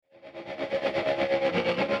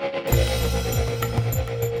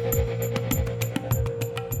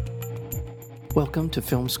Welcome to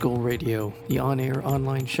Film School Radio, the on-air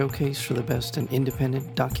online showcase for the best in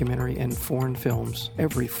independent documentary and foreign films,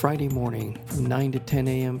 every Friday morning from 9 to 10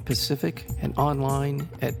 a.m. Pacific and online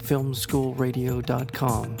at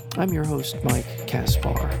filmschoolradio.com. I'm your host, Mike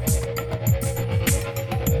Kaspar.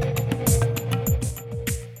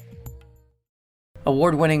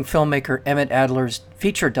 Award-winning filmmaker Emmett Adler's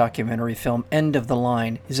feature documentary film End of the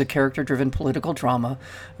Line is a character-driven political drama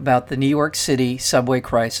about the New York City subway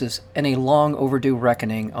crisis and a long overdue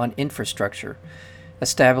reckoning on infrastructure.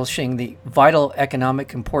 Establishing the vital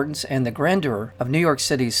economic importance and the grandeur of New York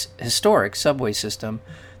City's historic subway system,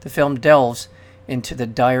 the film delves into the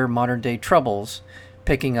dire modern-day troubles,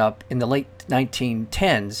 picking up in the late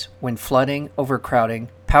 1910s when flooding, overcrowding,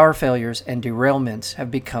 power failures, and derailments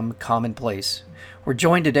have become commonplace. We're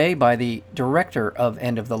joined today by the director of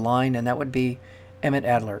End of the Line, and that would be Emmett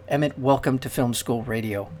Adler. Emmett, welcome to Film School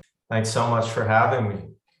Radio. Thanks so much for having me.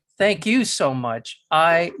 Thank you so much.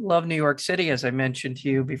 I love New York City, as I mentioned to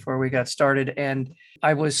you before we got started, and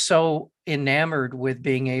I was so enamored with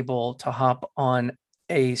being able to hop on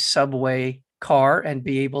a subway car and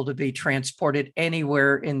be able to be transported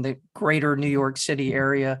anywhere in the greater New York City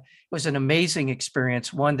area. It was an amazing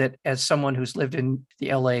experience, one that, as someone who's lived in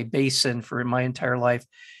the LA basin for my entire life,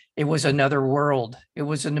 it was another world. It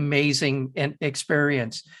was an amazing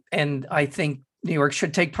experience. And I think New York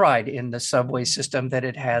should take pride in the subway system that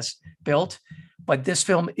it has built. But this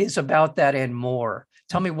film is about that and more.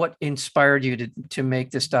 Tell me what inspired you to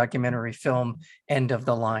make this documentary film, End of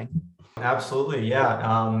the Line. Absolutely,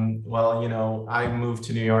 yeah. Well, I moved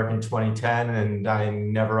to New York in 2010 and I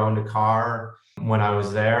never owned a car when I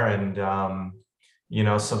was there. And,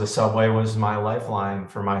 so the subway was my lifeline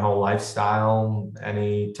for my whole lifestyle,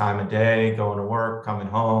 any time of day, going to work, coming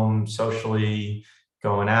home, socially,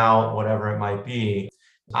 going out, whatever it might be.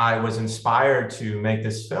 I was inspired to make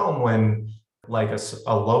this film when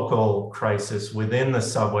a local crisis within the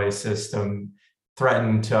subway system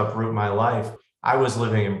threatened to uproot my life. I was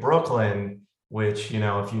living in Brooklyn, which,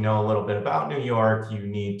 if you know a little bit about New York, you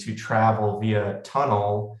need to travel via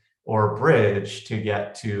tunnel or bridge to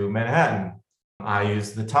get to Manhattan. I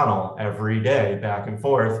used the tunnel every day back and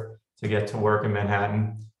forth to get to work in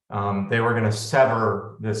Manhattan. They were going to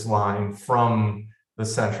sever this line from the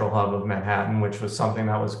central hub of Manhattan, which was something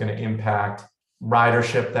that was going to impact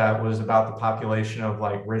ridership that was about the population of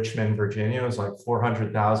Richmond, Virginia. It was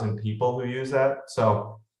 400,000 people who use that.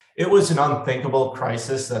 So it was an unthinkable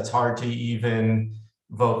crisis that's hard to even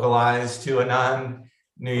vocalize to a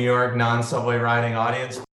non-New York, non-subway riding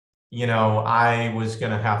audience. I was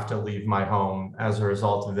going to have to leave my home as a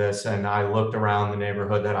result of this. And I looked around the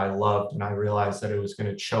neighborhood that I loved and I realized that it was going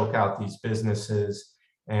to choke out these businesses.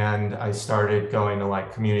 And I started going to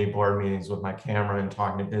community board meetings with my camera and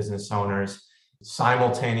talking to business owners.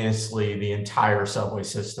 Simultaneously, the entire subway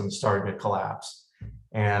system started to collapse.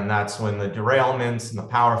 And that's when the derailments and the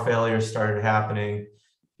power failures started happening.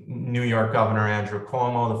 New York Governor Andrew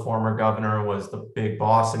Cuomo, the former governor, was the big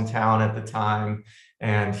boss in town at the time.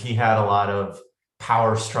 And he had a lot of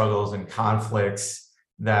power struggles and conflicts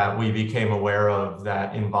that we became aware of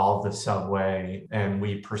that involved the subway. And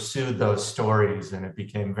we pursued those stories and it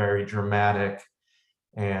became very dramatic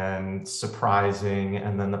and surprising.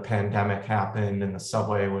 And then the pandemic happened and the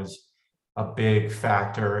subway was a big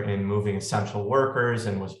factor in moving essential workers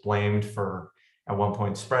and was blamed for at one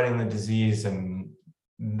point spreading the disease. And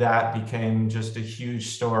that became just a huge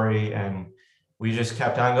story. And we just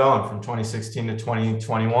kept on going from 2016 to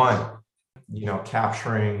 2021,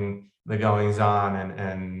 capturing the goings on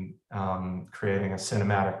and creating a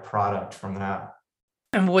cinematic product from that.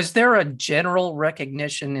 And was there a general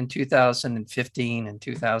recognition in 2015 and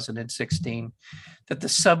 2016 that the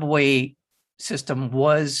subway system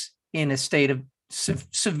was in a state of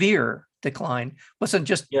severe decline? Wasn't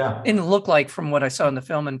just, yeah. It looked like, from what I saw in the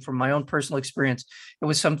film and from my own personal experience, it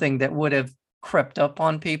was something that would have crept up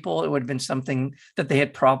on people. It would have been something that they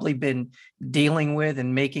had probably been dealing with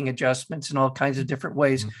and making adjustments in all kinds of different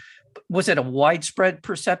ways. Mm-hmm. Was it a widespread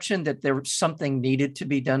perception that there was something needed to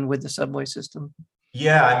be done with the subway system?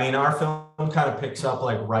 Yeah, our film kind of picks up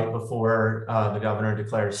right before the governor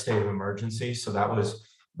declared a state of emergency. So that was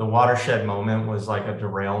the watershed moment, was a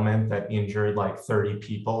derailment that injured 30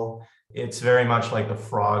 people. It's very much like the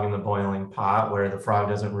frog in the boiling pot, where the frog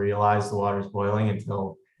doesn't realize the water's boiling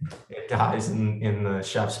until it dies in the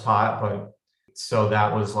chef's pot. But so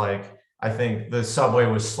that was I think the subway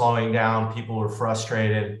was slowing down, people were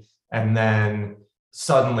frustrated, and then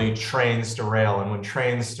suddenly trains derail. And when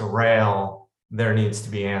trains derail, there needs to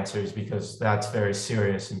be answers, because that's very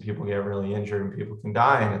serious and people get really injured and people can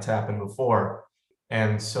die, and it's happened before.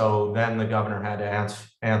 And so then the governor had to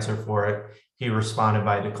answer for it. he responded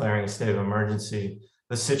by declaring a state of emergency.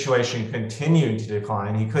 The situation continued to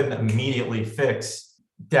decline. He couldn't immediately fix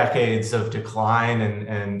decades of decline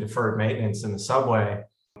and deferred maintenance in the subway.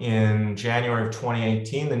 In January of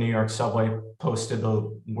 2018, the New York subway posted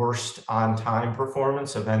the worst on-time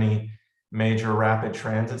performance of any major rapid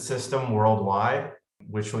transit system worldwide,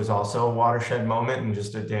 which was also a watershed moment and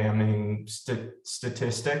just a damning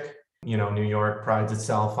statistic. You know, New York prides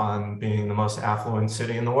itself on being the most affluent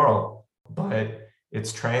city in the world, but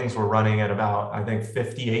its trains were running at about, I think,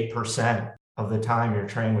 58% of the time your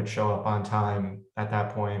train would show up on time at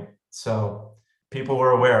that point. So people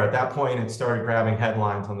were aware. At that point, it started grabbing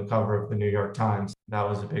headlines on the cover of the New York Times. That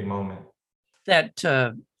was a big moment. That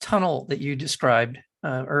tunnel that you described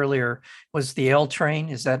earlier was the L train.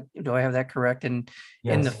 Do I have that correct? And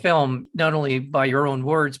in the Yes. film, not only by your own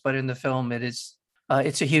words, but in the film, it's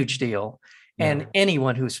a huge deal. And Yeah.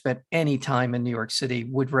 anyone who spent any time in New York City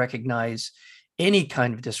would recognize any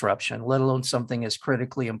kind of disruption, let alone something as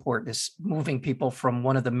critically important as moving people from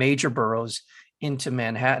one of the major boroughs into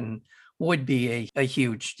Manhattan, would be a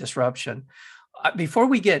huge disruption. Before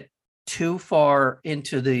we get too far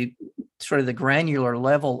into the sort of the granular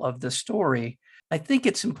level of the story, I think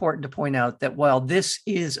it's important to point out that while this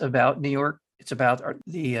is about New York, it's about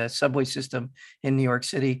the subway system in New York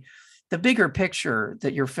City, the bigger picture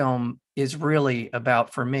that your film is really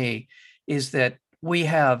about for me is that we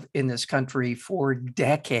have in this country for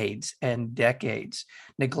decades and decades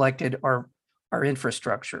neglected our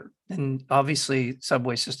infrastructure. And obviously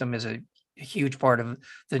subway system is a huge part of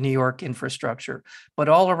the New York infrastructure, but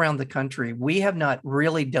all around the country, we have not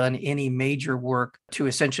really done any major work to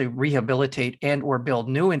essentially rehabilitate and or build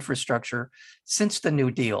new infrastructure since the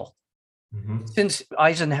New Deal, since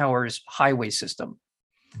Eisenhower's highway system.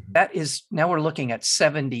 That is, now we're looking at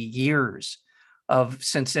 70 years of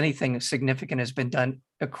since anything significant has been done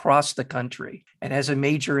across the country. And as a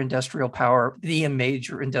major industrial power, the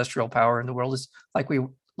major industrial power in the world, is like we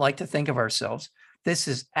like to think of ourselves, this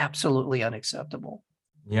is absolutely unacceptable.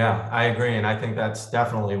 Yeah, I agree. And I think that's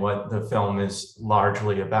definitely what the film is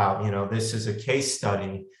largely about. You know, this is a case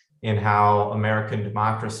study in how American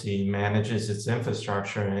democracy manages its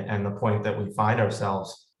infrastructure and the point that we find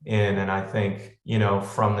ourselves in. And I think, you know,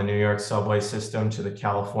 from the New York subway system to the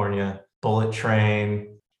California bullet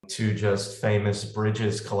train to just famous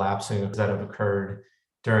bridges collapsing that have occurred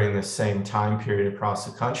during the same time period across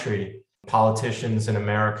the country, politicians in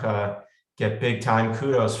America get big time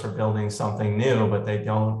kudos for building something new, but they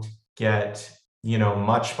don't get, you know,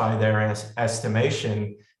 much by their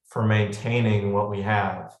estimation for maintaining what we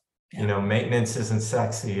have. You know, maintenance isn't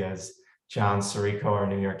sexy, as John Sirico, our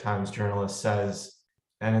New York Times journalist, says,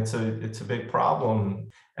 and it's a big problem.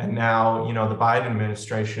 And now, you know, the Biden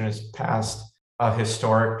administration has passed a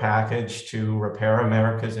historic package to repair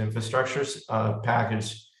America's infrastructure,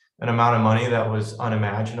 package an amount of money that was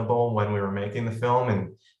unimaginable when we were making the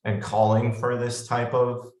film and calling for this type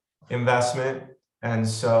of investment. And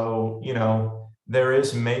so, you know, there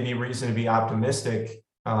is maybe reason to be optimistic,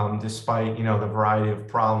 despite, you know, the variety of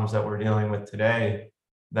problems that we're dealing with today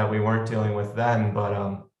that we weren't dealing with then.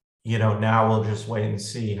 But, you know, now we'll just wait and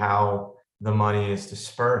see how the money is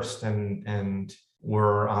dispersed. And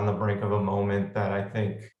we're on the brink of a moment that I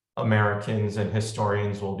think Americans and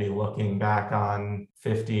historians will be looking back on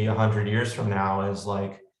 50, 100 years from now as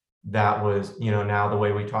like, that was, you know, now the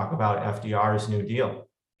way we talk about FDR's New Deal.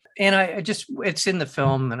 And it's in the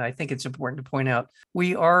film, and I think it's important to point out,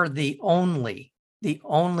 we are the only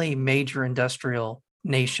major industrial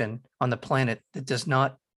nation on the planet that does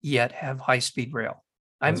not yet have high-speed rail.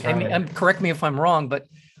 Correct me if I'm wrong, but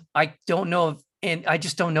I don't know of, and I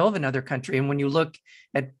just don't know of another country. And when you look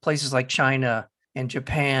at places like China and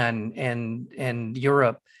Japan and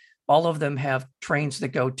Europe, all of them have trains that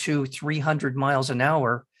go 200-300 miles an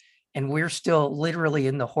hour. And we're still literally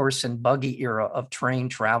in the horse and buggy era of train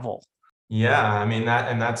travel. Yeah, I mean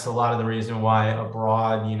that's a lot of the reason why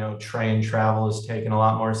abroad, you know, train travel is taken a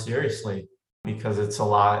lot more seriously, because it's a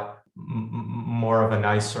lot more of a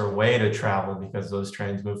nicer way to travel, because those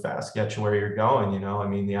trains move fast, get you where you're going. You know, I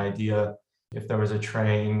mean, the idea, if there was a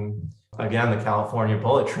train, again, the California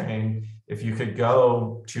bullet train, if you could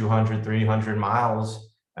go 200-300 miles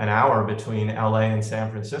an hour between LA and San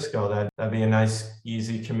Francisco, that'd be a nice,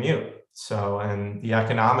 easy commute. So, and the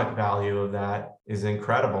economic value of that is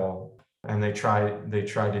incredible. And they tried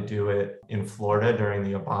to do it in Florida during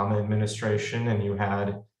the Obama administration, and you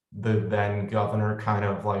had the then governor kind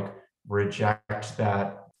of like reject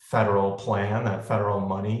that federal plan, that federal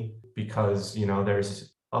money, because, you know,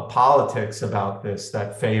 there's a politics about this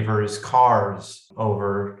that favors cars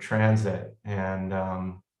over transit. And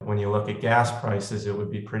when you look at gas prices, it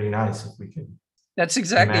would be pretty nice if we could That's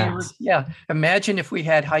exactly, max. yeah. Imagine if we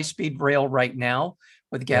had high-speed rail right now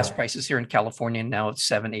with gas Yeah, prices here in California now it's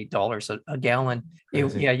 $7, $8 a gallon.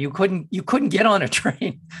 crazy. Yeah, you couldn't get on a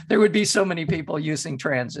train. There would be so many people using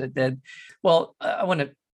transit that, well, I want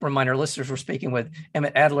to remind our listeners, we're speaking with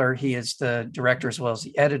Emmett Adler. He is the director as well as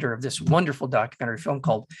the editor of this wonderful documentary film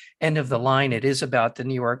called End of the Line. It is about the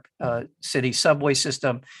New York City subway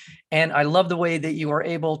system. And I love the way that you are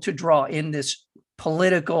able to draw in this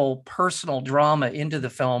political, personal drama into the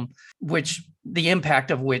film, which the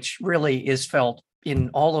impact of which really is felt in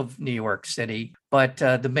all of New York City. But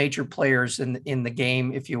the major players in the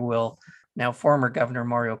game, if you will, now former Governor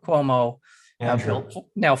Mario Cuomo, Andrew.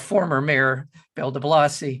 now former Mayor Bill de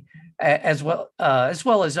Blasio, as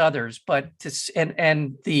well as others. But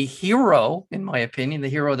and the hero, in my opinion, the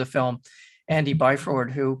hero of the film, Andy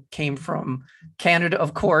Byford, who came from Canada,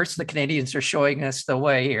 of course. The Canadians are showing us the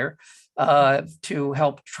way here to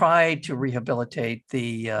help try to rehabilitate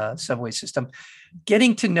the subway system.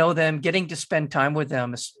 Getting to know them, getting to spend time with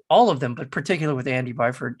them, all of them, but particularly with Andy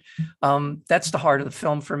Byford. That's the heart of the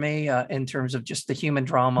film for me in terms of just the human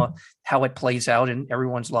drama, how it plays out in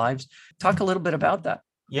everyone's lives. Talk a little bit about that.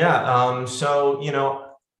 Yeah. So,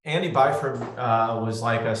 Andy Byford was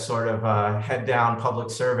like a sort of a head down public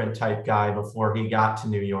servant type guy before he got to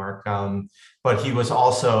New York. But he was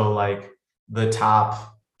also like the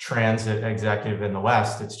top transit executive in the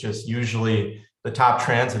West. It's just usually the top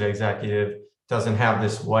transit executive doesn't have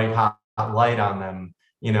this white hot light on them,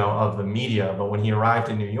 of the media. But when he arrived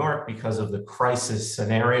in New York, because of the crisis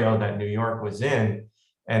scenario that New York was in,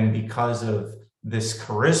 and because of this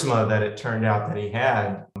charisma that it turned out that he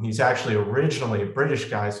had, he's actually originally a British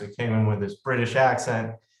guy. So he came in with his British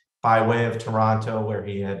accent by way of Toronto, where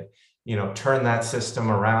he had, turned that system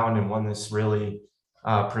around and won this really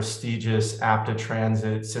prestigious APTA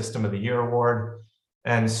Transit System of the Year award.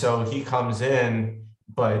 And so he comes in,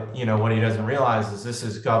 but what he doesn't realize is this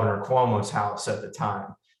is Governor Cuomo's house at the time.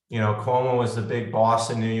 Cuomo was the big boss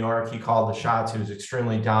in New York. He called the shots. He was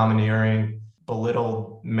extremely domineering,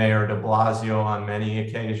 belittled Mayor de Blasio on many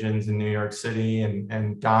occasions in New York City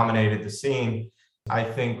and dominated the scene. I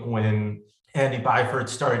think when Andy Byford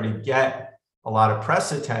started to get a lot of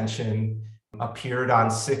press attention, appeared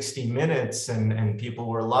on 60 Minutes and people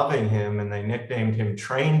were loving him and they nicknamed him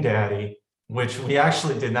Train Daddy, which we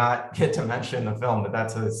actually did not get to mention in the film, but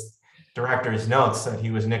that's his director's notes that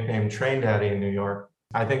he was nicknamed Train Daddy in New York.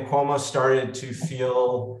 I think Cuomo started to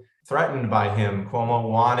feel threatened by him. Cuomo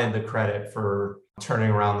wanted the credit for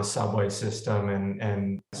turning around the subway system.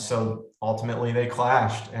 And so ultimately they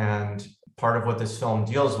clashed. And part of what this film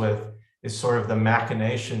deals with is sort of the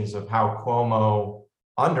machinations of how Cuomo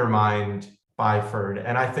undermined Byford.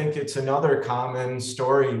 And I think it's another common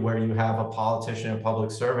story where you have a politician, a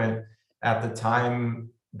public servant. At the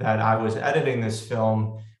time that I was editing this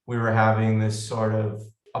film, we were having this sort of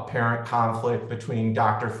apparent conflict between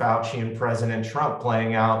Dr. Fauci and President Trump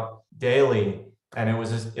playing out daily. And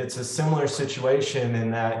it's a similar situation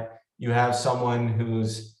in that you have someone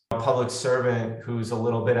who's a public servant who's a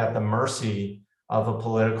little bit at the mercy of a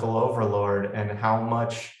political overlord, and how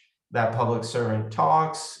much that public servant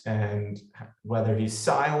talks and whether he's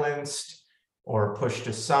silenced or pushed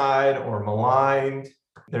aside or maligned.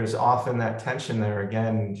 There's often that tension there,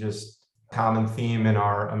 again, just common theme in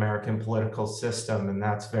our American political system. And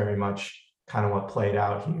that's very much kind of what played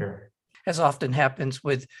out here. As often happens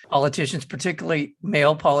with politicians, particularly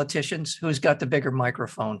male politicians, who's got the bigger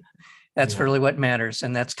microphone. That's really what matters.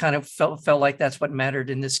 And that's kind of felt like that's what mattered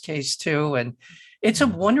in this case too. And it's a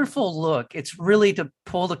wonderful look. It's really to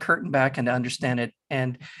pull the curtain back and to understand it.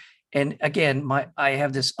 And again, I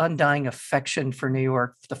have this undying affection for New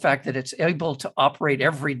York. The fact that it's able to operate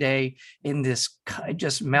every day in this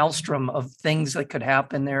just maelstrom of things that could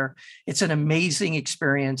happen there. It's an amazing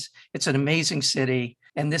experience. It's an amazing city.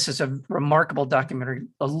 And this is a remarkable documentary,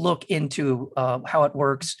 a look into how it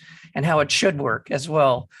works and how it should work as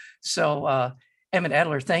well. So Emmett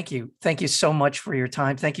Adler, thank you. Thank you so much for your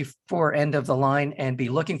time. Thank you for End of the Line, and be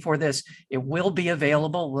looking for this. It will be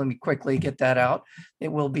available. Let me quickly get that out. It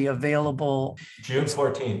will be available June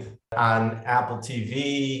 14th on Apple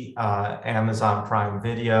TV, Amazon Prime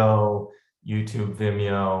Video, YouTube,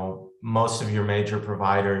 Vimeo, most of your major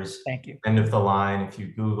providers. Thank you. End of the Line. If you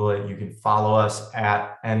Google it, you can follow us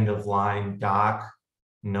at End of Line Doc.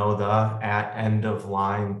 At End of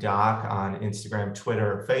Line Doc on Instagram,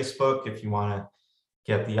 Twitter, or Facebook if you want to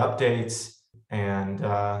get the updates. And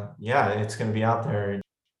it's going to be out there.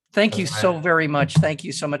 Thank you so very much. Thank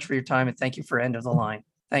you so much for your time, and thank you for End of the Line.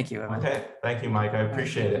 Thank you, Emmett. Okay. Thank you, Mike. I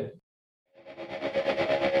appreciate it.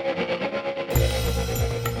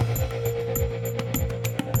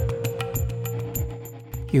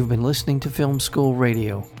 You've been listening to Film School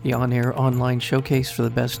Radio, the on-air online showcase for the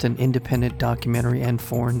best in independent documentary and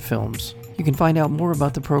foreign films. You can find out more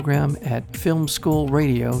about the program at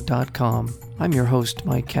filmschoolradio.com. I'm your host,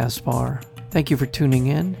 Mike Kaspar. Thank you for tuning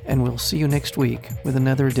in, and we'll see you next week with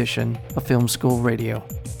another edition of Film School Radio.